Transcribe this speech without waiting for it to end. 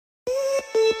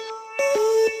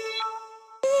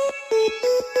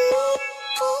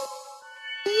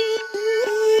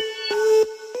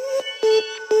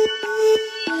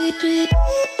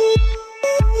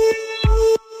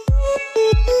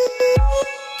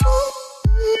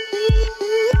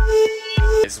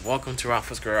guys, welcome to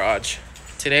Rafa's Garage.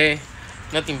 Today,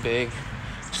 nothing big,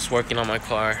 just working on my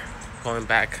car, going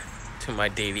back to my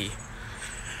daily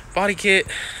body kit.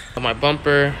 My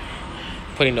bumper,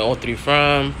 putting the 03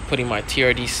 front, putting my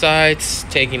TRD sights,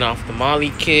 taking off the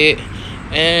Molly kit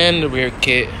and the rear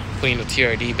kit, putting the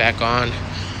TRD back on,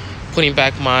 putting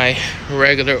back my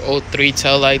regular 03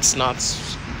 tail lights.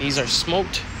 These are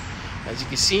smoked, as you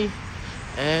can see,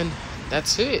 and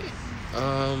that's it.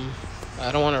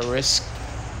 I don't want to risk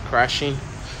crashing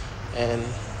and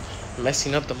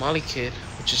messing up the Molly kit,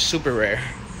 which is super rare.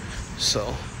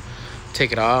 So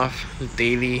take it off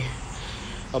daily,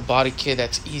 a body kit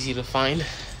that's easy to find,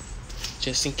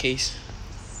 just in case,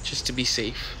 just to be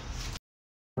safe.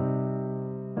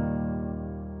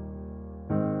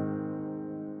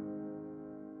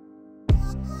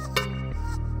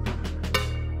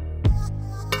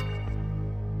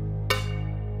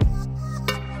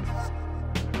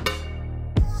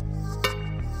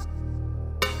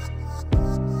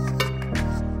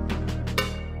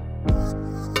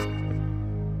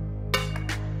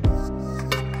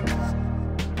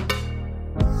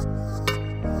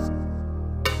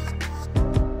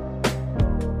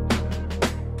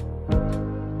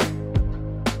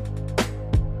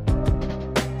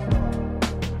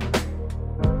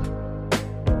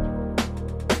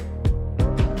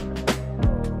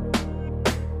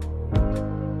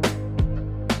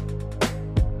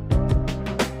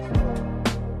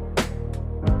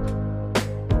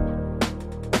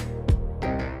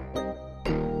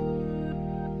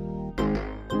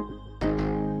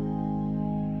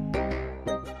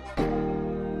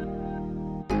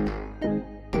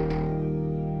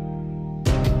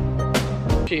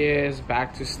 Is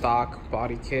back to stock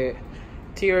body kit,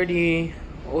 TRD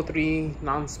 03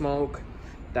 non-smoke,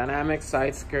 dynamic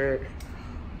side skirt,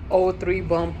 03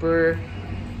 bumper,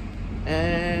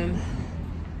 and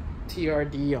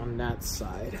TRD on that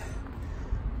side.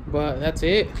 But that's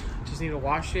it. Just need to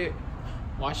wash it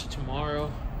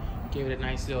tomorrow, give it a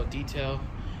nice little detail,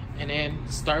 and then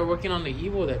start working on the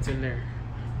Evo that's in there,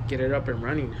 get it up and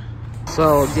running.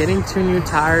 So getting 2 new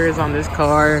tires on this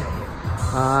car.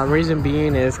 Reason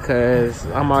being is because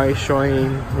I'm already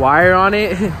showing wire on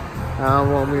it.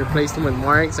 When we replaced them with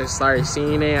marks, I started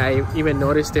seeing it. I even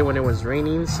noticed it when it was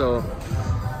raining. So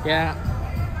yeah,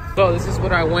 so this is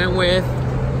what I went with: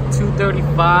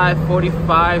 235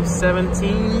 45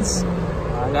 17s.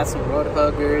 I got some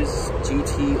Roadhugers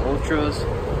GT Ultras.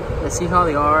 Let's see how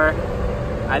they are.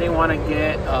 I didn't want to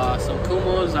get some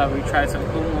Kumos. I retried some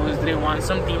Kumos. Didn't want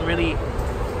something really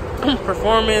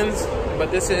performance. But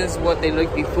this is what they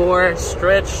looked before,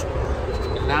 stretch,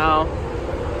 and now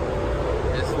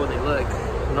this is what they look.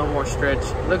 No more stretch.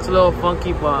 Looks a little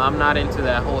funky, but I'm not into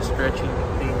that whole stretching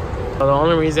thing. So the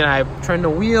only reason I turned the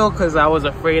wheel because I was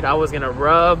afraid I was gonna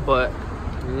rub, but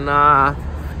nah,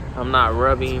 I'm not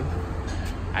rubbing.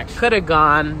 I could have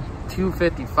gone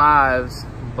 255s,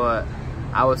 but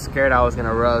I was scared I was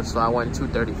gonna rub, so I went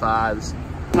 235s.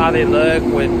 How they look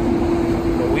with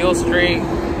the wheel straight.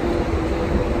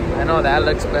 I know that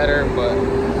looks better, but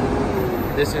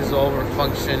this is over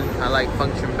function. I like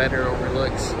function better over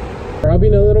looks.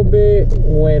 Rubbing a little bit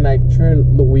when I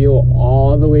turn the wheel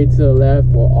all the way to the left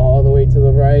or all the way to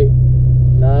the right.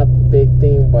 Not big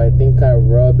thing, but I think I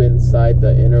rub inside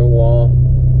the inner wall.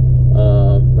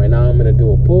 Right now I'm gonna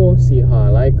do a pull, see how I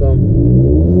like them.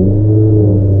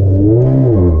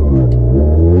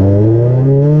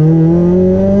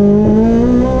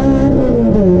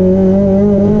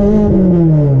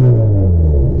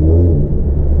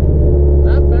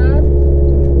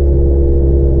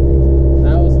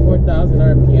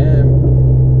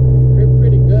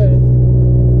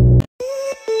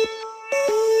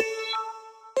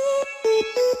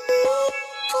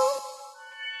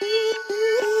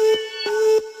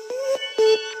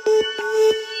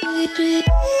 We'll be right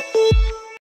back.